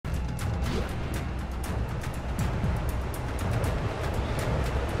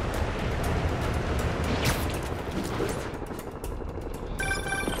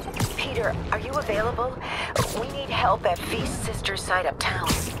available? We need help at Feast Sisters site uptown.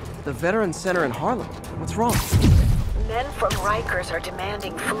 The Veterans Center in Harlem. What's wrong? Men from Rikers are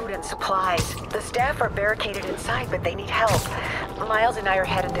demanding food and supplies. The staff are barricaded inside, but they need help. Miles and I are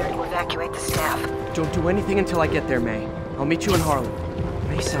headed there to evacuate the staff. Don't do anything until I get there, May. I'll meet you in Harlem.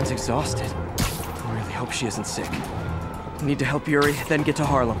 May sounds exhausted. I really hope she isn't sick. I need to help Yuri, then get to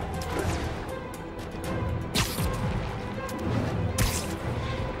Harlem.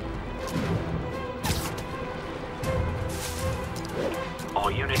 All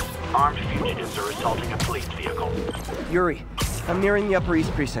units, armed fugitives are assaulting a police vehicle. Yuri, I'm nearing the Upper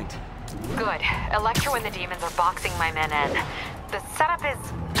East Precinct. Good. Electro and the demons are boxing my men in. The setup is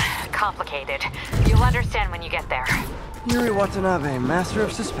complicated. You'll understand when you get there. Yuri Watanabe, master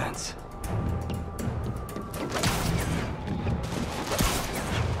of suspense.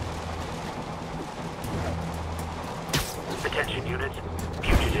 Attention units,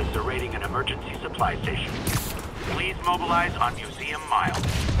 fugitives are raiding an emergency supply station. Please mobilize on Museum Mile.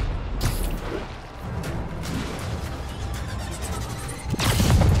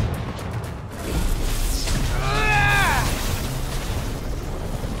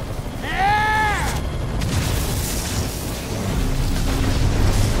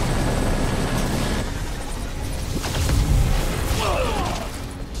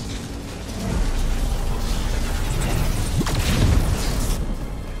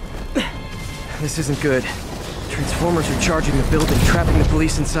 This isn't good. Transformers are charging the building, trapping the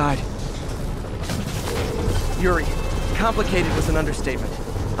police inside. Yuri, complicated was an understatement.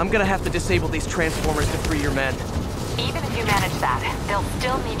 I'm gonna have to disable these transformers to free your men. Even if you manage that, they'll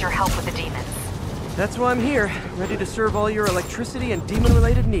still need your help with the demons. That's why I'm here, ready to serve all your electricity and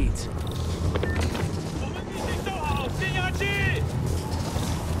demon-related needs.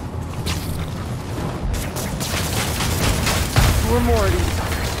 Four more of these.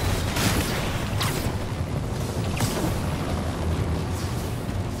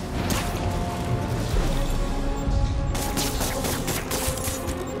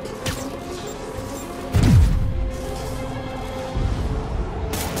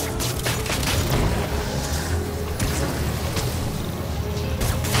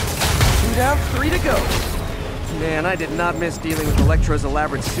 Down, 3 to go. Man, I did not miss dealing with Electro's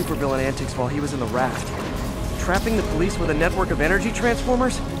elaborate supervillain antics while he was in the raft. Trapping the police with a network of energy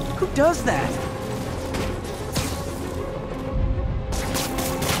transformers? Who does that?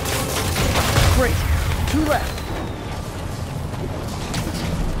 Great. 2 left.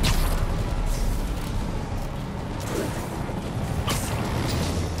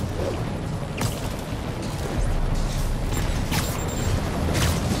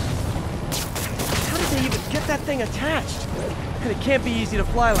 That thing attached. And it can't be easy to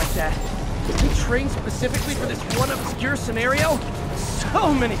fly like that. Did they train specifically for this one obscure scenario?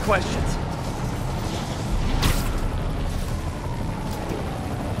 So many questions.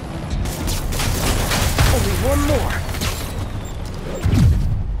 Only one more.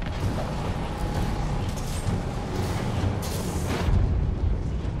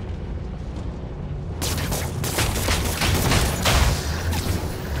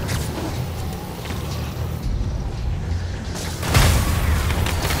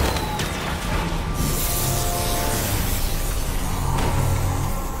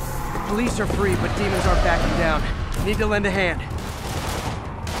 Police are free, but demons aren't backing down. Need to lend a hand.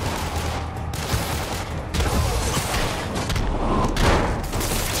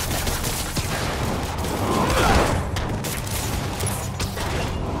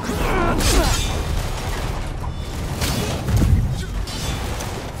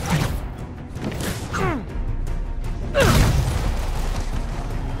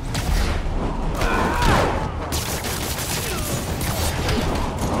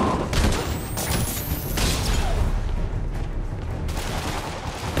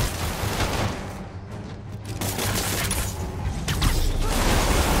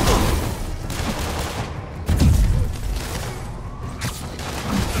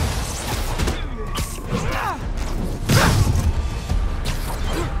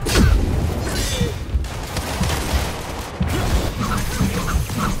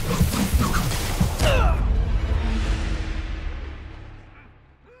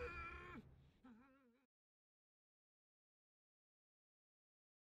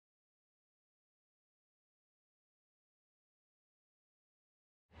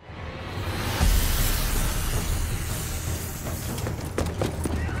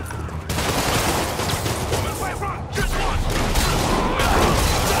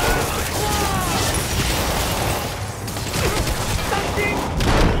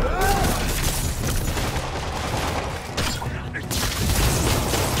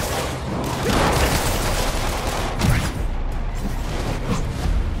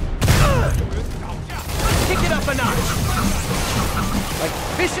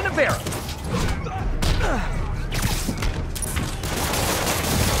 fish in a barrel.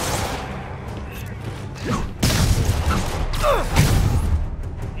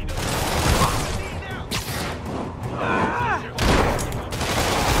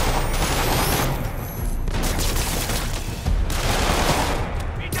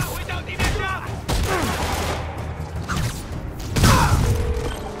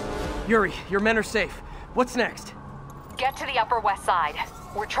 Yuri, your men are safe. What's next? Get to the Upper West Side.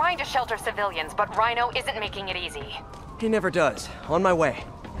 We're trying to shelter civilians, but Rhino isn't making it easy. He never does. On my way.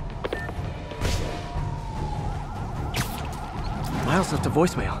 Miles left a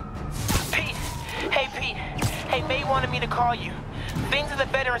voicemail. Pete! Hey, Pete. Hey, May wanted me to call you. Things at the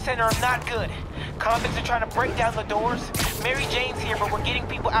Veteran Center are not good. Convicts are trying to break down the doors. Mary Jane's here, but we're getting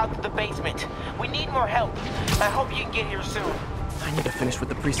people out to the basement. We need more help. I hope you can get here soon. I need to finish with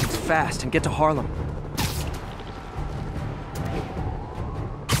the precincts fast and get to Harlem.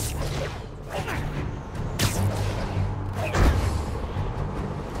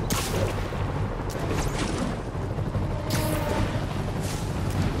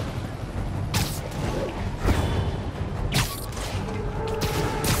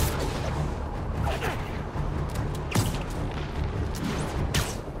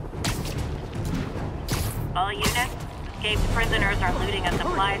 All units, escaped prisoners are looting a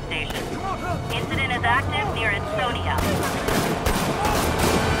supply station. Incident is active near Ansonia.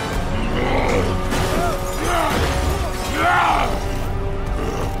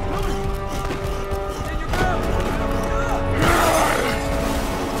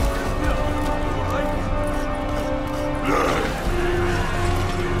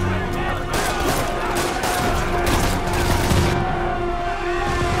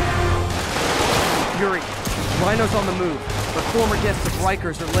 Yuri, Rhino's on the move, but former guests of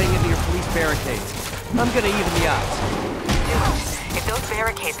Rikers are laying into your police barricades. I'm gonna even the odds. Dude, if those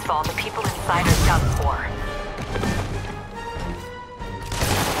barricades fall, the people inside are done for.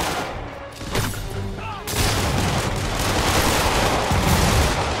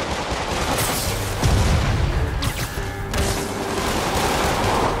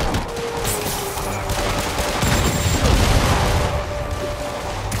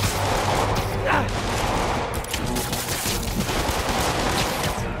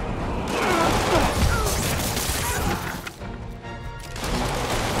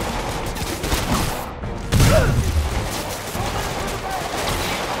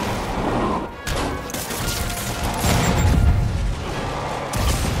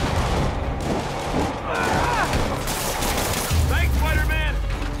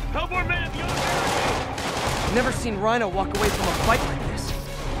 Never seen Rhino walk away from a fight like this.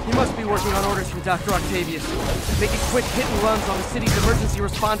 He must be working on orders from Dr. Octavius, making quick hit and runs on the city's emergency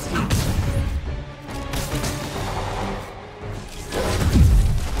response teams.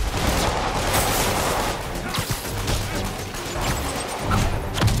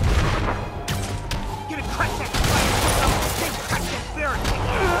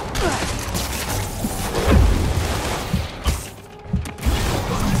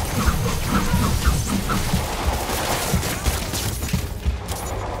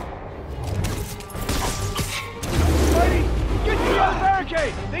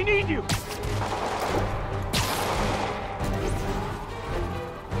 They need you!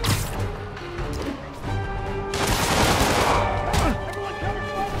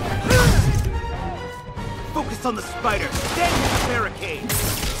 Focus on the spider. Stand in the barricade.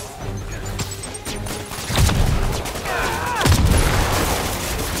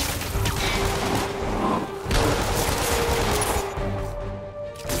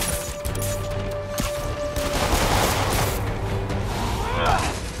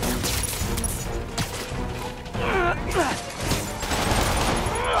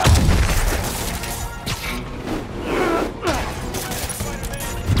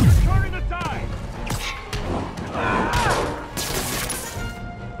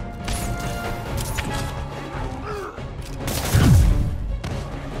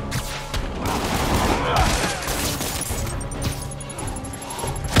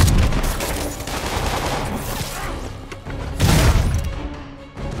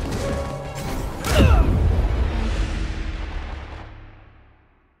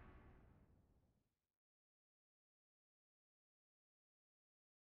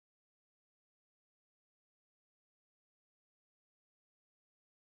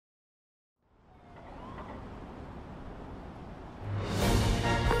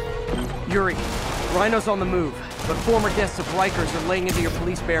 Yuri, Rhino's on the move, but former guests of Rikers are laying into your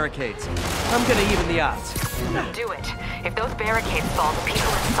police barricades. I'm gonna even the odds. Do it. If those barricades fall, the people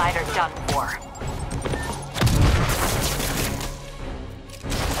inside are done for.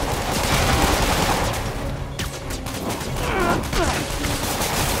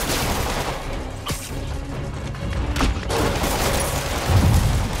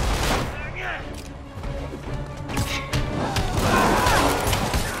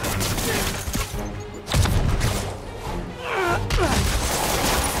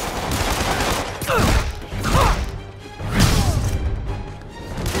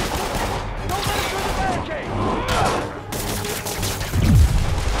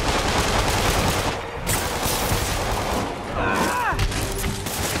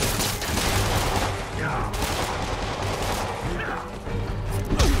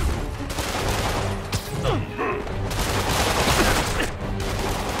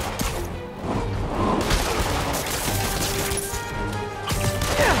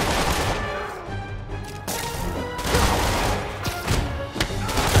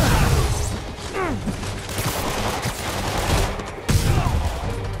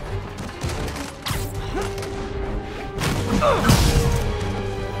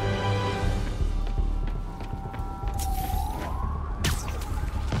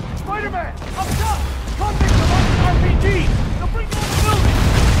 Spider-Man! Up top! Convicts are launching RPGs! They'll bring down the building!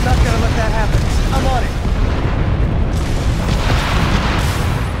 Not gonna let that happen. I'm on it.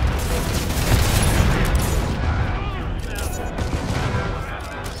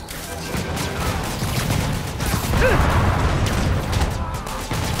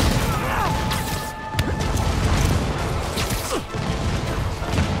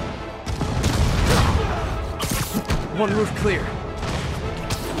 One roof clear.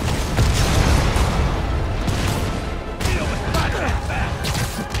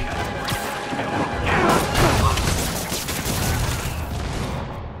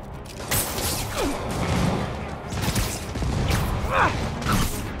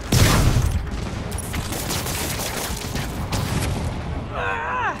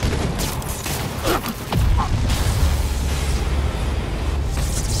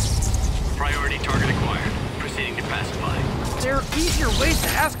 Priority target acquired. Proceeding to pacify. There are easier ways to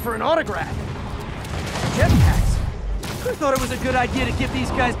ask for an autograph. Jetpacks. Who thought it was a good idea to give these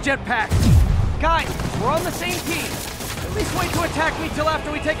guys jetpacks? Guys, we're on the same team. At least wait to attack me till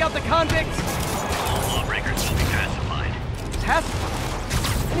after we take out the convicts. All lawbreakers will be pacified.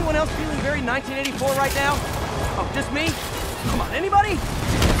 Pacified? Anyone else feeling very 1984 right now? Oh, just me? Come on, anybody?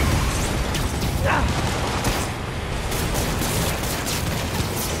 Ah.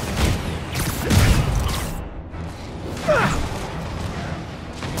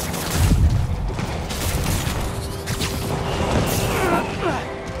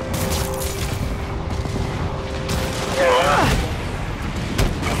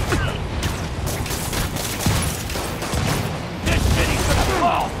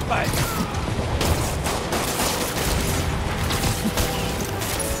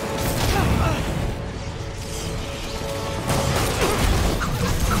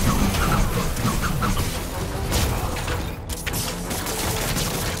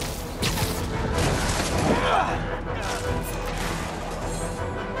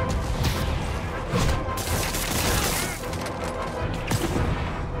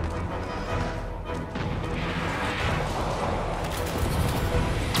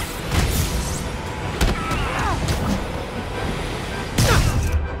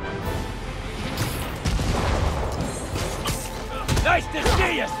 Nice to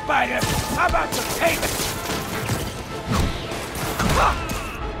see you, Spider! How about some payment?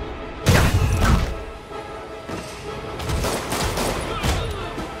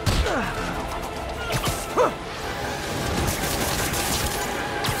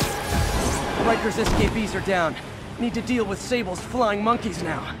 Riker's escapees are down. Need to deal with Sable's flying monkeys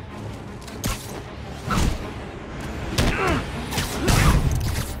now.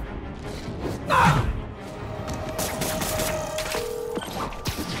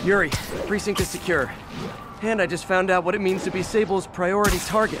 Yuri, precinct is secure. And I just found out what it means to be Sable's priority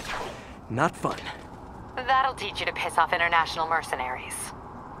target. Not fun. That'll teach you to piss off international mercenaries.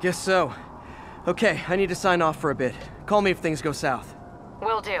 Guess so. Okay, I need to sign off for a bit. Call me if things go south.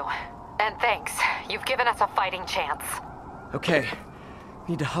 Will do. And thanks. You've given us a fighting chance. Okay.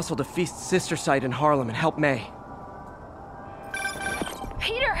 Need to hustle to Feast's sister site in Harlem and help May.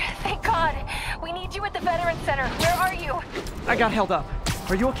 Peter, thank God. We need you at the Veterans Center. Where are you? I got held up.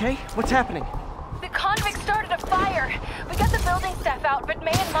 Are you okay? What's happening? The convicts started a fire. We got the building staff out, but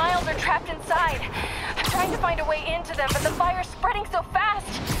May and Miles are trapped inside. I'm trying to find a way into them, but the fire's spreading so fast.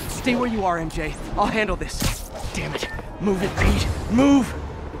 Stay where you are, MJ. I'll handle this. Damn it. Move it, Pete. Move!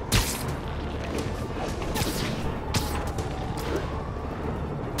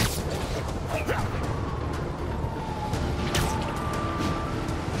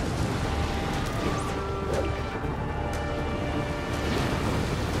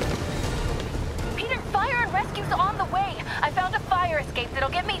 That'll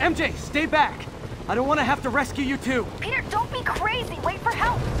get me. MJ, stay back! I don't want to have to rescue you too. Peter, don't be crazy. Wait for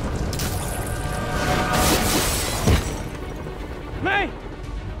help. May!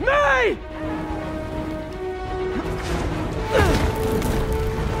 May!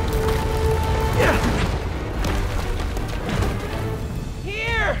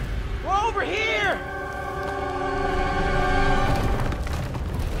 Here! We're over here!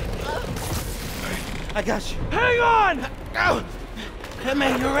 I got you. Hang on! Oh. Hey,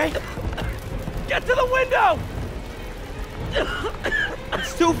 man, you alright? Get to the window!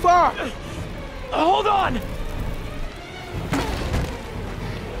 It's too far. Hold on!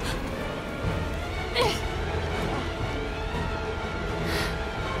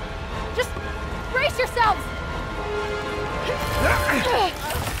 Just brace yourselves!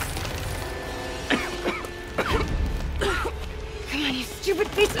 Come on, you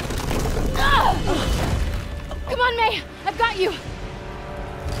stupid piece of... Come on, May! I've got you!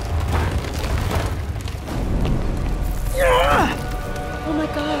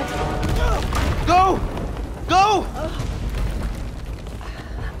 God. Go! Go!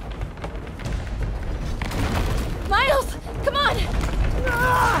 Miles, come on!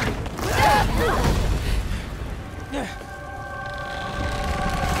 No!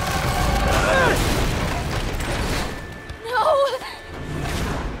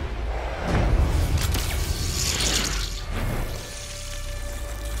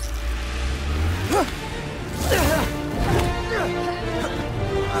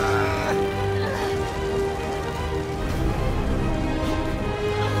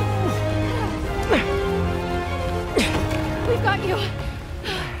 We've got you.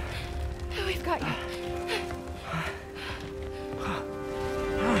 We've got you.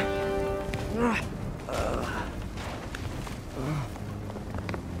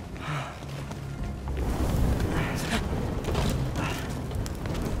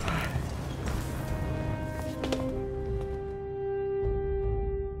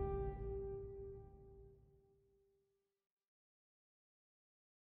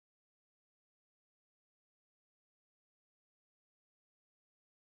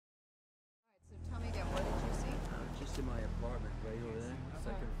 Just in my apartment, right over there,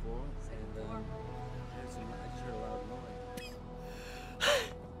 second floor, and I just heard a loud noise.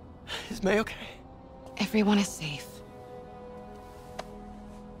 Is May okay? Everyone is safe.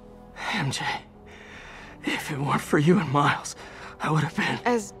 MJ, if it weren't for you and Miles, I would have been...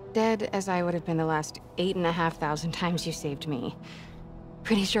 As dead as I would have been the last 8,500 times you saved me.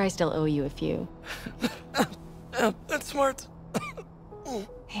 Pretty sure I still owe you a few. That's smart.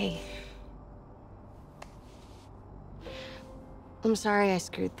 Hey. I'm sorry I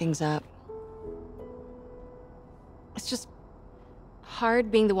screwed things up. It's just hard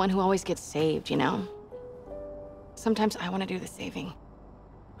being the one who always gets saved, you know? Sometimes I want to do the saving.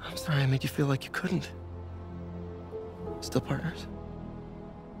 I'm sorry I made you feel like you couldn't. Still partners?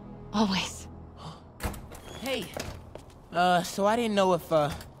 Always. Hey. So I didn't know if,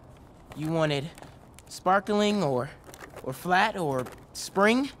 you wanted sparkling or flat or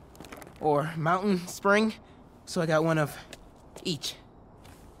spring or mountain spring. So I got one of each.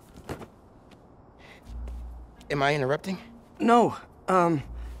 Am I interrupting? No.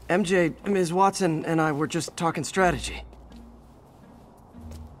 MJ, Ms. Watson, and I were just talking strategy.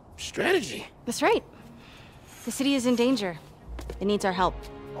 Strategy? That's right. The city is in danger. It needs our help.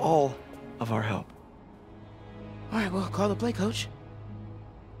 All of our help. All right, well, call the play, coach.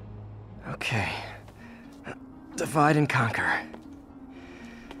 Okay. Divide and conquer.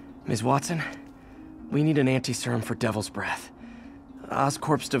 Ms. Watson, we need an anti-serum for Devil's Breath.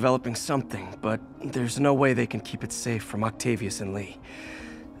 Oscorp's developing something, but there's no way they can keep it safe from Octavius and Lee.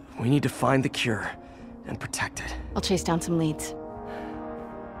 We need to find the cure and protect it. I'll chase down some leads.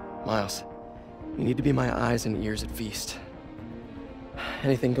 Miles, you need to be my eyes and ears at Feast.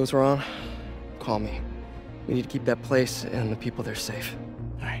 Anything goes wrong, call me. We need to keep that place and the people there safe.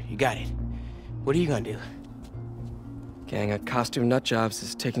 All right, you got it. What are you gonna do? Gang at Costume Nutjobs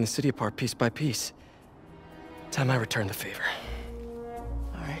is taking the city apart piece by piece. Time I return the favor.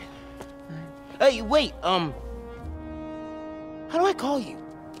 All right. Hey, wait, how do I call you?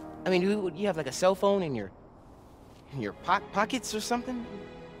 I mean, do you have like a cell phone in your pockets or something?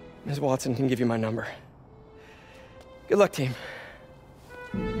 Ms. Watson can give you my number. Good luck, team.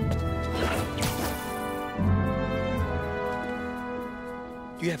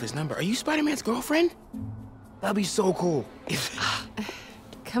 You have his number. Are you Spider-Man's girlfriend? That'd be so cool.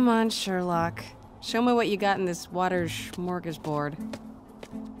 Come on, Sherlock. Show me what you got in this water smorgasbord.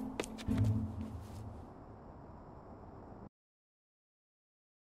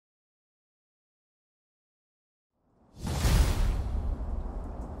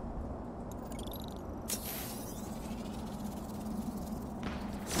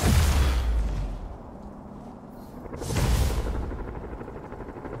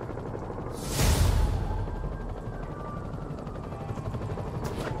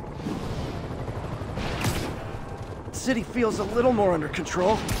 City feels a little more under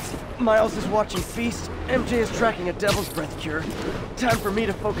control. Miles is watching Feast. MJ is tracking a Devil's Breath cure. Time for me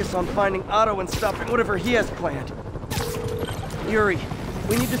to focus on finding Otto and stopping whatever he has planned. Yuri,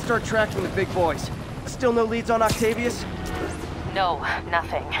 we need to start tracking the big boys. Still no leads on Octavius? No,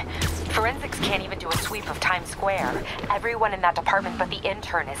 nothing. Forensics can't even do a sweep of Times Square. Everyone in that department but the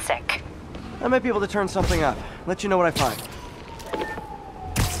intern is sick. I might be able to turn something up. Let you know what I find.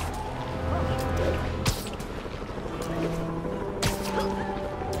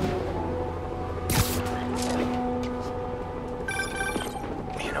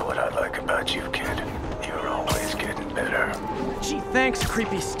 You, kid. You're always getting better. Gee, thanks,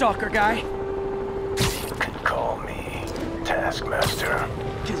 creepy stalker guy. You can call me Taskmaster.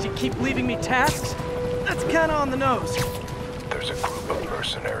 Because you keep leaving me tasks? That's kinda on the nose. There's a group of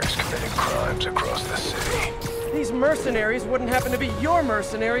mercenaries committing crimes across the city. These mercenaries wouldn't happen to be your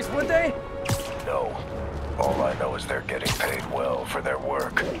mercenaries, would they? No. All I know is they're getting paid well for their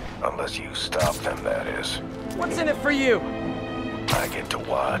work. Unless you stop them, that is. What's in it for you? I get to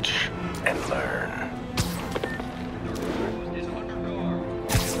watch and learn.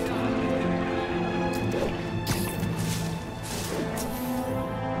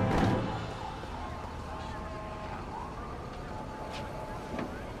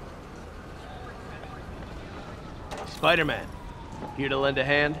 Spider-Man, here to lend a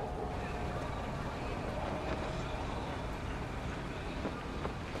hand?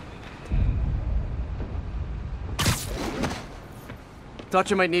 Thought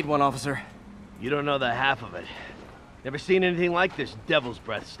you might need one, officer. You don't know the half of it. Never seen anything like this Devil's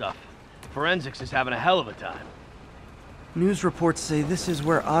Breath stuff. Forensics is having a hell of a time. News reports say this is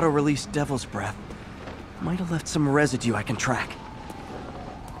where Otto released Devil's Breath. Might have left some residue I can track.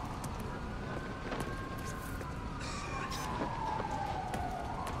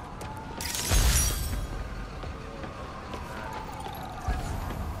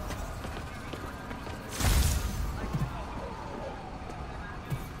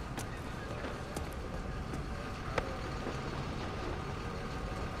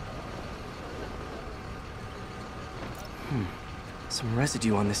 Some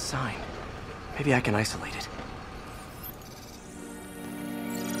residue on this sign. Maybe I can isolate it.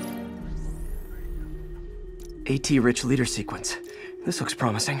 AT-rich leader sequence. This looks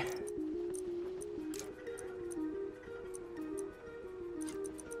promising.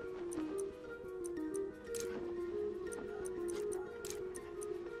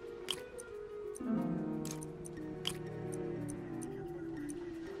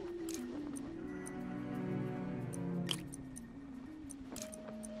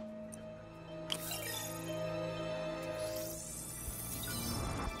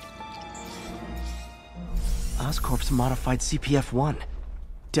 Oscorp's modified CPF-1.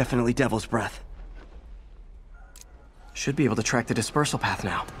 Definitely Devil's Breath. Should be able to track the dispersal path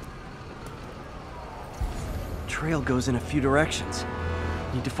now. Trail goes in a few directions.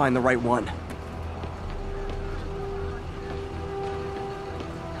 Need to find the right one. How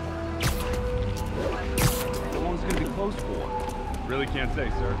long's it gonna be closed for? Really can't say,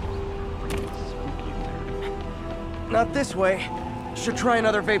 sir. It's spooky in there. Not this way. Should try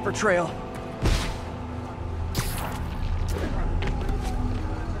another vapor trail.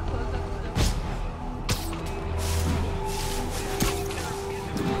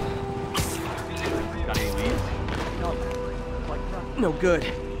 No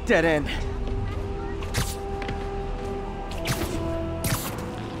good. Dead end.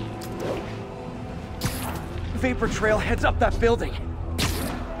 Vapor trail heads up that building.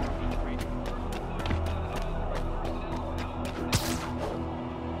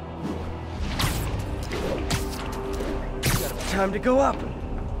 Time to go up.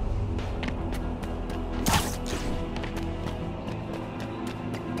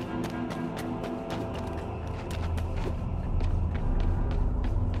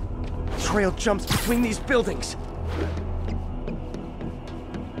 Trail jumps between these buildings.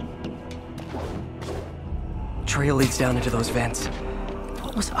 Trail leads down into those vents.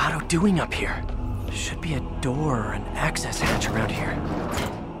 What was Otto doing up here? Should be a door or an access hatch around here.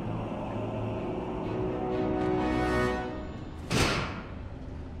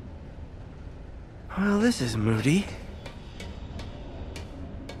 Well, this is moody.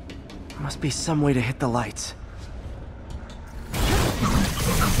 Must be some way to hit the lights.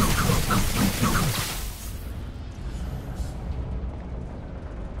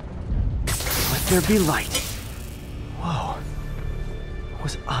 Let there be light. Whoa.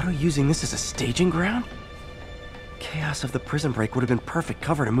 Was Otto using this as a staging ground? Chaos of the prison break would have been perfect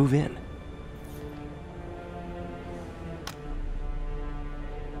cover to move in.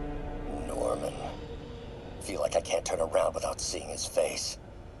 Norman. Feel like I can't turn around without seeing his face.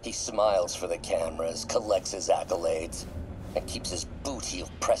 He smiles for the cameras, collects his accolades, and keeps his boot heel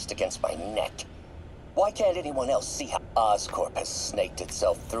pressed against my neck. Why can't anyone else see how Oscorp has snaked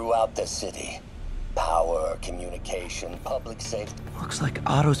itself throughout the city? Power, communication, public safety. Looks like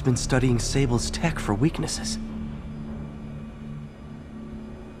Otto's been studying Sable's tech for weaknesses.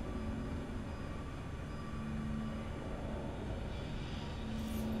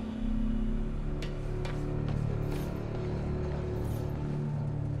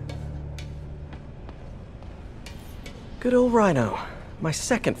 Good old Rhino. My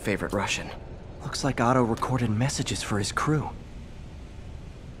second favorite Russian. Looks like Otto recorded messages for his crew.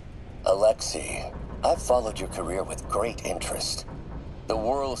 Alexei, I've followed your career with great interest. The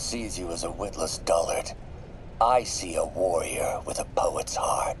world sees you as a witless dullard. I see a warrior with a poet's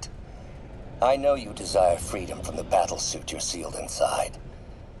heart. I know you desire freedom from the battlesuit you're sealed inside.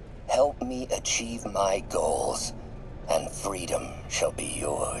 Help me achieve my goals, and freedom shall be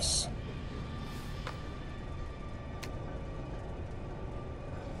yours.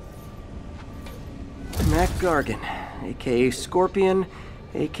 Mac Gargan, aka Scorpion,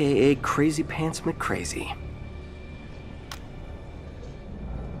 aka Crazy Pants McCrazy.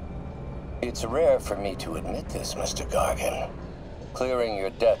 It's rare for me to admit this, Mr. Gargan. Clearing your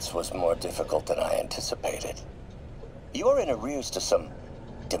debts was more difficult than I anticipated. You're in arrears to some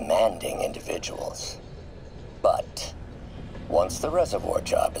demanding individuals. But once the reservoir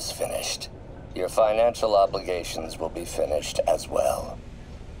job is finished, your financial obligations will be finished as well.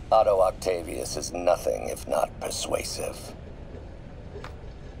 Otto Octavius is nothing if not persuasive.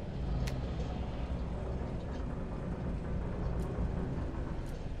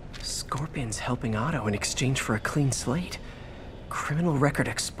 Scorpion's helping Otto in exchange for a clean slate. Criminal record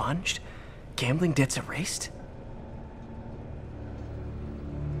expunged? Gambling debts erased?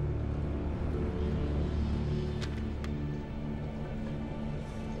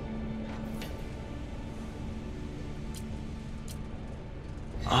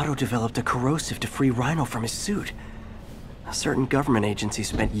 Otto developed a corrosive to free Rhino from his suit. A certain government agency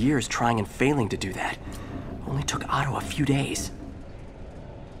spent years trying and failing to do that. Only took Otto a few days.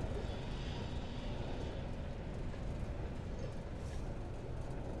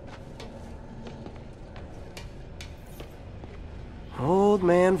 Old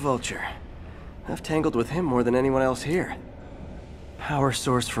man Vulture. I've tangled with him more than anyone else here. Power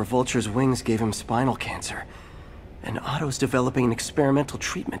source for Vulture's wings gave him spinal cancer, and Otto's developing an experimental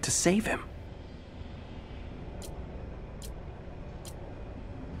treatment to save him.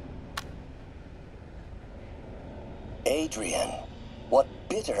 Adrian, what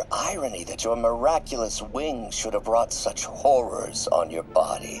bitter irony that your miraculous wings should have brought such horrors on your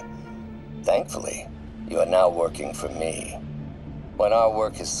body. Thankfully, you are now working for me. When our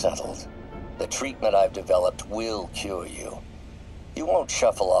work is settled, the treatment I've developed will cure you. You won't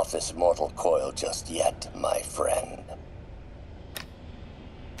shuffle off this mortal coil just yet, my friend.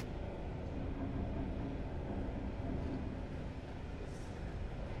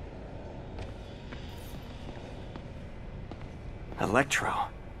 Electro.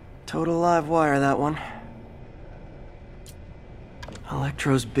 Total live wire, that one.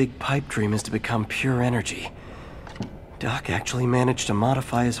 Electro's big pipe dream is to become pure energy. Doc actually managed to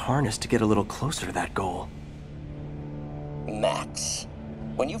modify his harness to get a little closer to that goal. Max,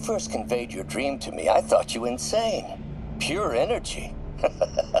 when you first conveyed your dream to me, I thought you insane. Pure energy.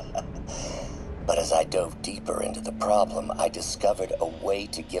 But as I dove deeper into the problem, I discovered a way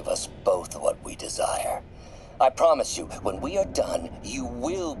to give us both what we desire. I promise you, when we are done, you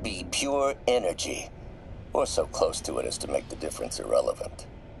will be pure energy. Or so close to it as to make the difference irrelevant.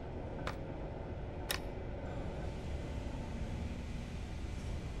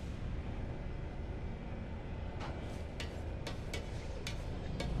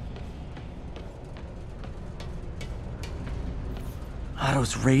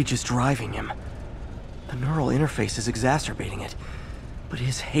 Otto's rage is driving him. The neural interface is exacerbating it, but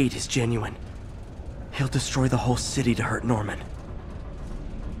his hate is genuine. He'll destroy the whole city to hurt Norman.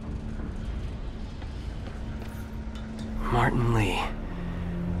 Martin Lee.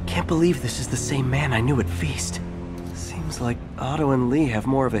 Can't believe this is the same man I knew at Feast. Seems like Otto and Lee have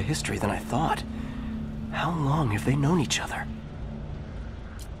more of a history than I thought. How long have they known each other?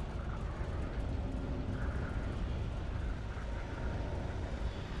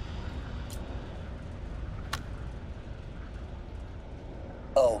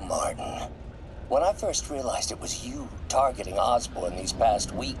 Oh, Martin. When I first realized it was you targeting Osborn these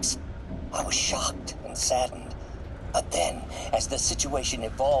past weeks, I was shocked and saddened. But then, as the situation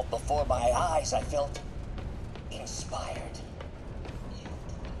evolved before my eyes, I felt inspired.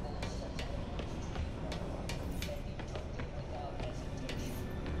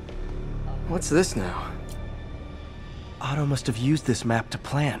 What's this now? Otto must have used this map to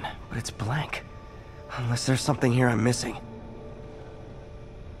plan, but it's blank. Unless there's something here I'm missing.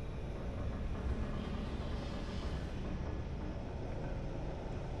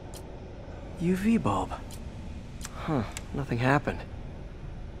 UV bulb. Huh, nothing happened.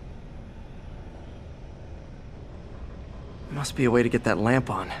 Must be a way to get that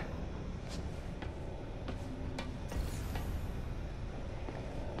lamp on.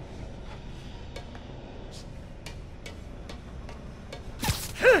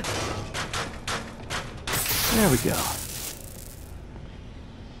 There we go.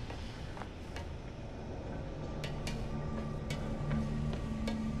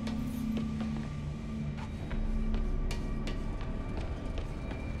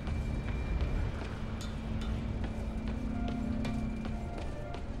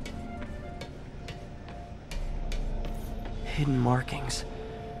 Hidden markings.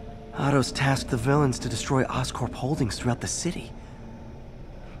 Otto's tasked the villains to destroy Oscorp holdings throughout the city.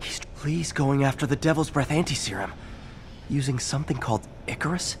 He's going after the Devil's Breath anti-serum, using something called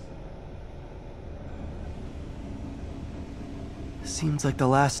Icarus? Seems like the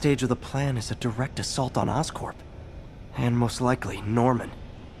last stage of the plan is a direct assault on Oscorp. And most likely, Norman.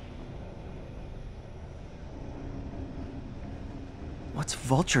 What's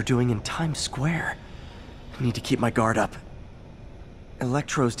Vulture doing in Times Square? I need to keep my guard up.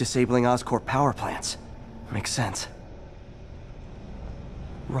 Electro's disabling Oscorp power plants. Makes sense.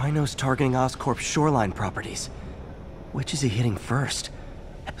 Rhino's targeting Oscorp's shoreline properties. Which is he hitting first?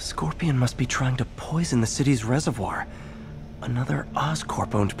 Scorpion must be trying to poison the city's reservoir. Another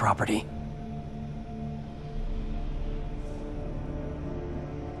Oscorp-owned property.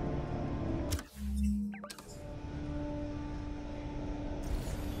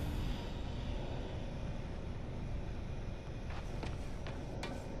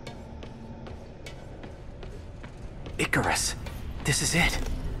 Icarus. This is it.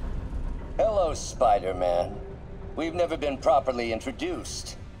 Hello, Spider-Man. We've never been properly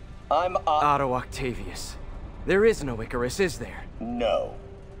introduced. I'm Otto Octavius. There is no Icarus, is there? No.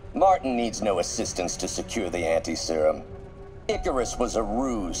 Martin needs no assistance to secure the anti-serum. Icarus was a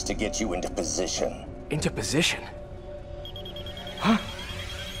ruse to get you into position. Into position? Huh?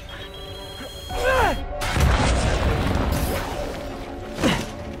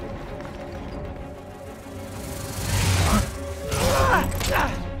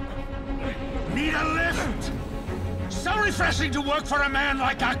 Need a lift? So refreshing to work for a man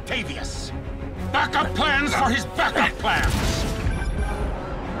like Octavius. Backup plans for his backup plans.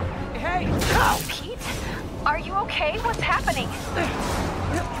 Hey! Pete? Are you okay? What's happening?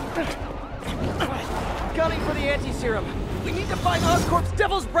 Gunning for the anti-serum. We need to find Oscorp's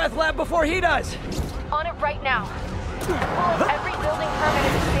Devil's Breath lab before he does. On it right now. Pull up every building permit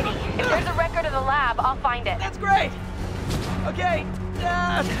in the city. If there's a record of the lab, I'll find it. That's great! Okay,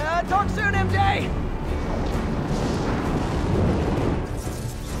 talk soon, MJ!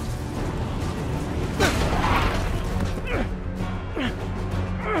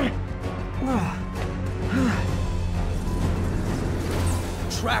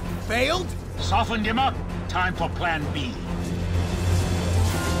 Trap failed? Softened him up. Time for plan B.